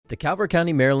The Calvert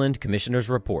County Maryland Commissioners'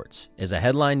 Reports is a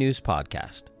headline news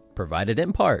podcast provided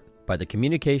in part by the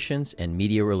Communications and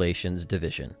Media Relations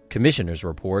Division. Commissioners'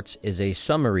 Reports is a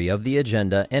summary of the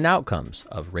agenda and outcomes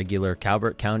of regular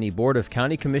Calvert County Board of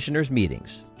County Commissioners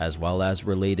meetings, as well as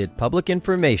related public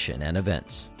information and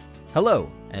events. Hello,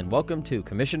 and welcome to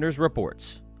Commissioners'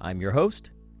 Reports. I'm your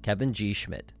host, Kevin G.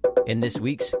 Schmidt. In this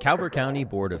week's Calvert County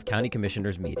Board of County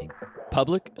Commissioners meeting,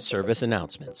 public service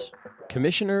announcements.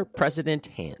 Commissioner President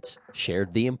Hance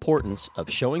shared the importance of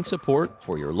showing support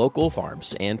for your local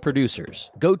farms and producers.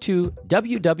 Go to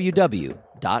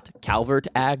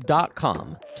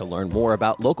www.calvertag.com to learn more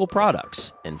about local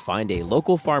products and find a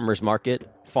local farmers market,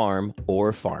 farm,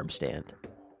 or farm stand.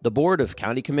 The Board of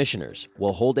County Commissioners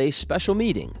will hold a special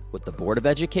meeting with the Board of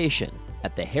Education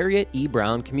at the Harriet E.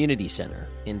 Brown Community Center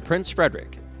in Prince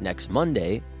Frederick next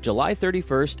Monday, July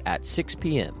 31st at 6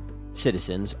 p.m.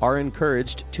 Citizens are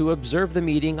encouraged to observe the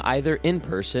meeting either in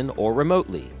person or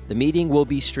remotely. The meeting will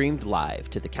be streamed live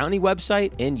to the county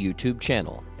website and YouTube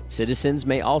channel. Citizens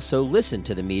may also listen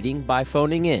to the meeting by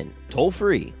phoning in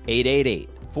toll-free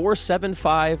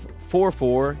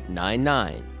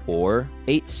 888-475-4499 or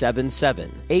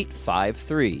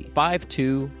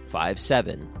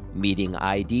 877-853-5257. Meeting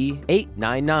ID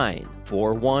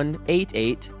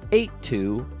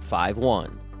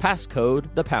 899-4188-8251.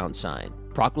 Passcode the #.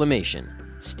 Proclamation.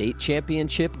 State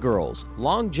Championship Girls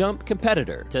Long Jump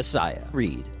Competitor Tasaya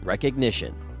Reed.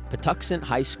 Recognition. Patuxent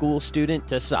High School student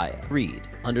Tasaya Reed,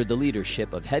 under the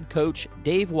leadership of head coach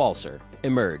Dave Walser,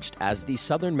 emerged as the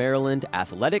Southern Maryland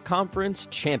Athletic Conference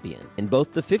champion in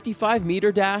both the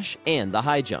 55-meter dash and the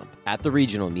high jump. At the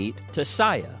regional meet,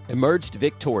 Tasaya emerged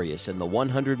victorious in the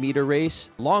 100-meter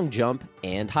race, long jump,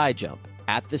 and high jump.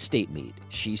 At the state meet,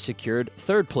 she secured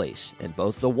third place in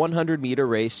both the 100-meter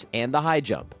race and the high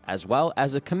jump, as well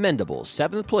as a commendable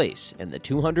 7th place in the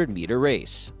 200-meter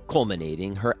race,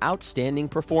 culminating her outstanding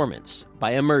performance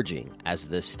by emerging as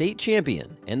the state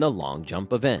champion in the long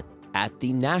jump event. At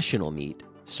the national meet,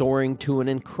 soaring to an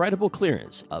incredible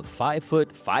clearance of 5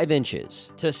 foot 5 inches,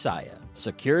 Tasaya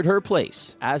secured her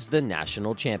place as the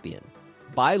national champion.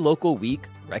 Buy Local Week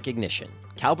recognition.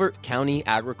 Calvert County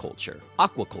Agriculture,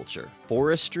 Aquaculture,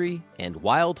 Forestry, and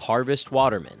Wild Harvest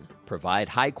Watermen provide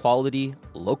high-quality,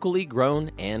 locally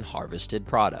grown and harvested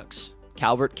products.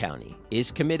 Calvert County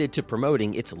is committed to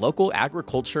promoting its local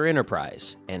agriculture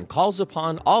enterprise and calls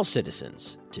upon all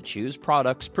citizens to choose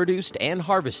products produced and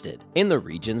harvested in the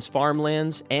region's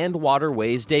farmlands and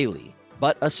waterways daily,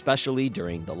 but especially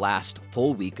during the last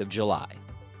full week of July.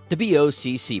 The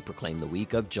BOCC proclaimed the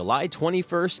week of July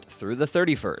 21st through the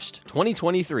 31st,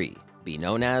 2023, be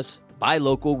known as Buy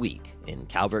Local Week in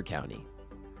Calvert County.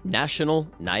 National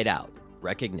Night Out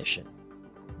recognition.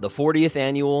 The 40th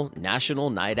Annual National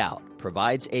Night Out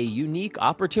provides a unique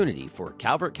opportunity for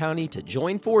Calvert County to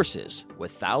join forces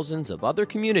with thousands of other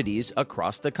communities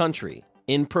across the country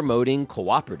in promoting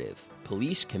cooperative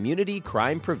police community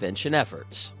crime prevention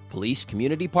efforts, police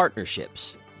community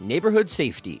partnerships, neighborhood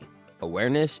safety,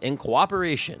 awareness and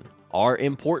cooperation are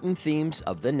important themes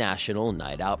of the National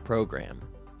Night Out program.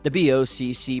 The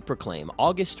BOCC proclaim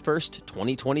August 1st,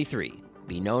 2023,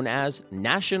 be known as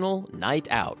National Night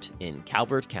Out in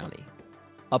Calvert County.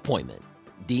 Appointment.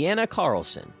 Deanna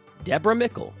Carlson, Deborah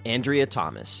Mickle, Andrea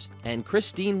Thomas, and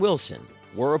Christine Wilson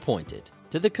were appointed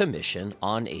to the Commission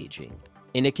on Aging.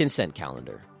 In a consent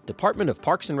calendar, Department of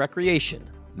Parks and Recreation,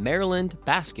 Maryland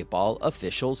Basketball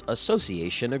Officials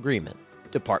Association Agreement.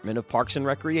 Department of Parks and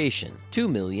Recreation, $2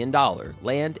 million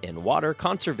Land and Water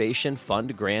Conservation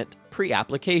Fund grant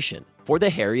pre-application for the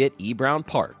Harriet E. Brown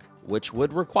Park, which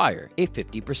would require a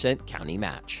 50% county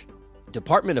match.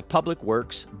 Department of Public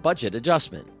Works budget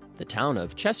adjustment, the Town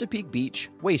of Chesapeake Beach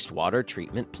wastewater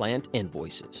treatment plant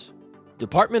invoices.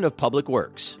 Department of Public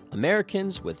Works,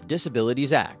 Americans with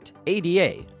Disabilities Act,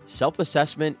 ADA,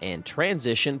 Self-Assessment and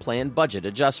Transition Plan budget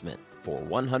adjustment, for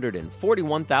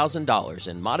 $141,000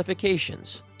 in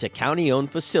modifications to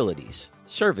county-owned facilities,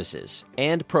 services,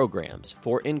 and programs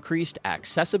for increased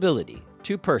accessibility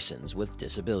to persons with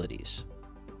disabilities.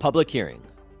 Public hearing.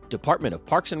 Department of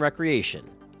Parks and Recreation,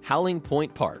 Howling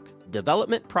Point Park,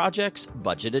 Development Projects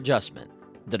Budget Adjustment.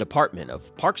 The Department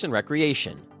of Parks and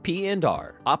Recreation,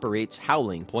 P&R, operates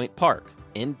Howling Point Park,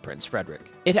 in Prince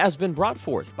Frederick. It has been brought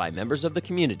forth by members of the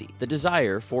community the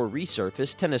desire for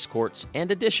resurfaced tennis courts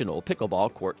and additional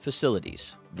pickleball court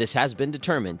facilities. This has been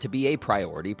determined to be a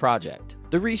priority project.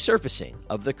 The resurfacing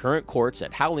of the current courts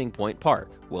at Howling Point Park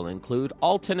will include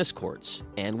all tennis courts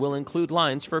and will include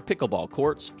lines for pickleball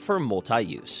courts for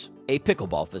multi-use. A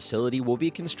pickleball facility will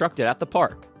be constructed at the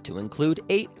park to include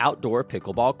 8 outdoor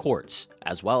pickleball courts,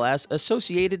 as well as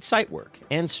associated site work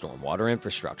and stormwater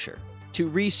infrastructure. To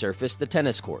resurface the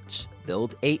tennis courts,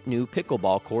 build 8 new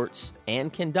pickleball courts,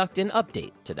 and conduct an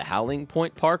update to the Howling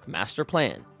Point Park Master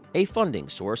Plan, a funding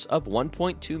source of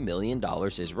 $1.2 million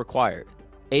is required.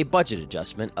 A budget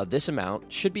adjustment of this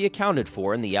amount should be accounted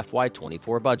for in the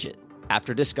FY24 budget.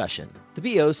 After discussion, the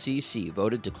BOCC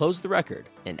voted to close the record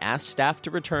and asked staff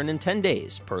to return in 10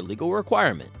 days per legal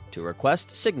requirement to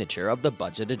request signature of the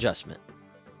budget adjustment.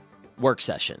 Work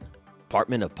session.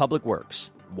 Department of Public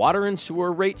Works, Water and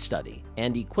Sewer Rate Study,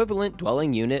 and Equivalent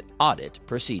Dwelling Unit Audit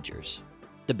Procedures.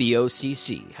 The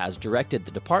BOCC has directed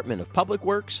the Department of Public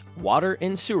Works, Water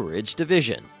and Sewerage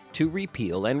Division to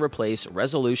repeal and replace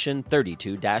Resolution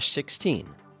 32-16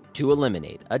 to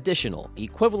eliminate additional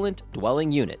Equivalent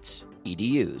Dwelling Units,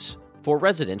 EDUs, for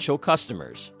residential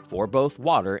customers for both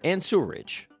water and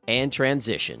sewerage, and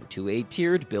transition to a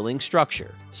tiered billing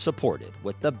structure supported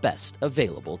with the best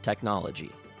available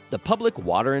technology. The Public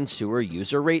Water and Sewer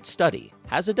User Rate Study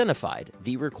has identified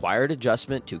the required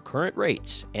adjustment to current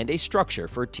rates and a structure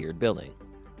for tiered billing.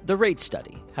 The rate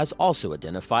study has also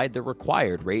identified the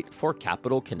required rate for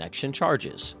capital connection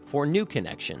charges for new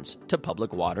connections to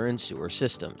public water and sewer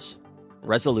systems.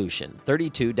 Resolution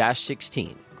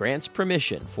 32-16 grants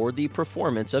permission for the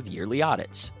performance of yearly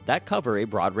audits that cover a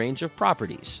broad range of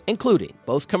properties, including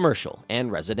both commercial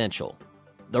and residential.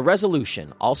 The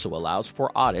resolution also allows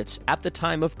for audits at the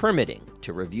time of permitting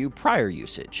to review prior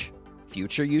usage,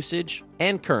 future usage,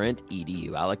 and current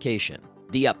EDU allocation.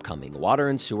 The upcoming Water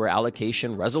and Sewer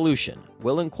Allocation Resolution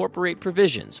will incorporate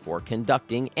provisions for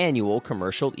conducting annual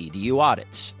commercial EDU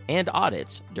audits and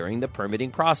audits during the permitting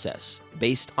process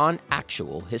based on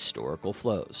actual historical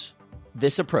flows.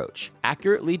 This approach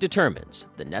accurately determines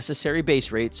the necessary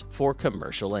base rates for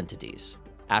commercial entities.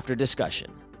 After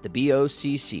discussion, the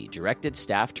BOCC directed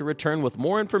staff to return with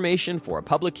more information for a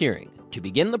public hearing to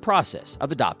begin the process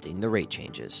of adopting the rate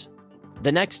changes.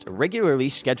 The next regularly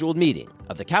scheduled meeting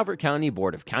of the Calvert County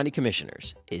Board of County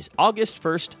Commissioners is August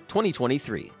 1st,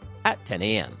 2023 at 10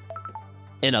 a.m.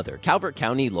 In other Calvert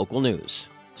County local news,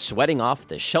 sweating off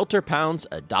the Shelter Pounds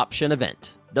adoption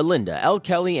event. The Linda L.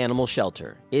 Kelly Animal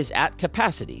Shelter is at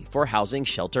capacity for housing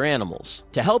shelter animals.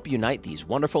 To help unite these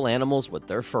wonderful animals with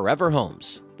their forever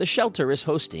homes, the shelter is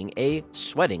hosting a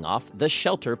Sweating Off the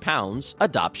Shelter Pounds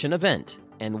adoption event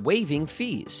and waiving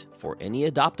fees for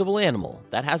any adoptable animal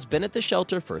that has been at the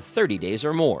shelter for 30 days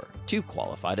or more to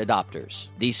qualified adopters.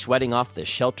 The Sweating Off the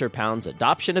Shelter Pounds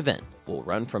adoption event will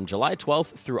run from July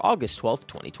 12th through August 12th,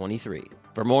 2023.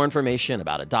 For more information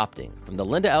about adopting from the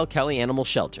Linda L. Kelly Animal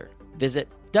Shelter, visit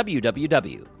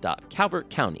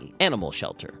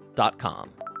www.calvertcountyanimalshelter.com.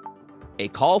 A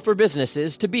call for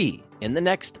businesses to be in the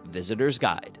next Visitor's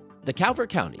Guide. The Calvert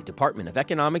County Department of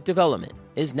Economic Development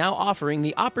is now offering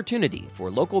the opportunity for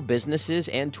local businesses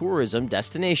and tourism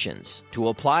destinations to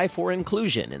apply for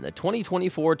inclusion in the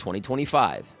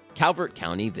 2024-2025 Calvert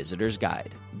County Visitor's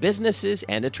Guide. Businesses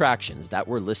and attractions that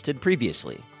were listed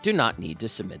previously do not need to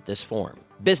submit this form.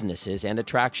 Businesses and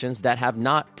attractions that have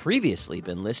not previously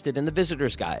been listed in the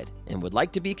Visitor's Guide and would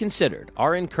like to be considered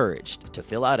are encouraged to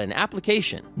fill out an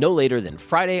application no later than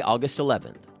Friday, August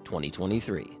 11th,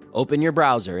 2023. Open your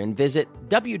browser and visit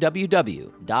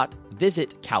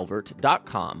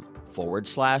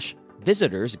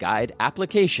www.visitcalvert.com/Visitors Guide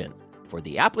application for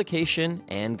the application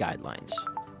and guidelines.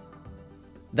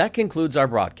 That concludes our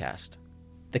broadcast.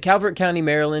 The Calvert County,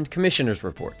 Maryland Commissioners'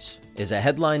 Reports is a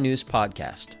headline news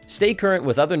podcast. Stay current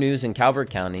with other news in Calvert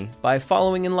County by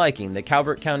following and liking the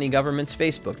Calvert County government's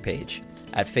Facebook page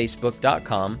at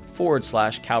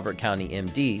facebook.com/Calvert County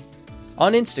MD,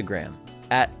 on Instagram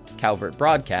at Calvert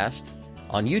Broadcast,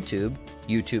 on YouTube,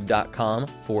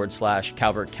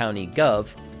 youtube.com/Calvert County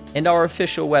Gov, and our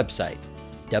official website,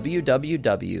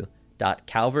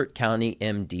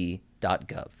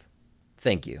 www.calvertcountymd.gov.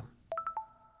 Thank you.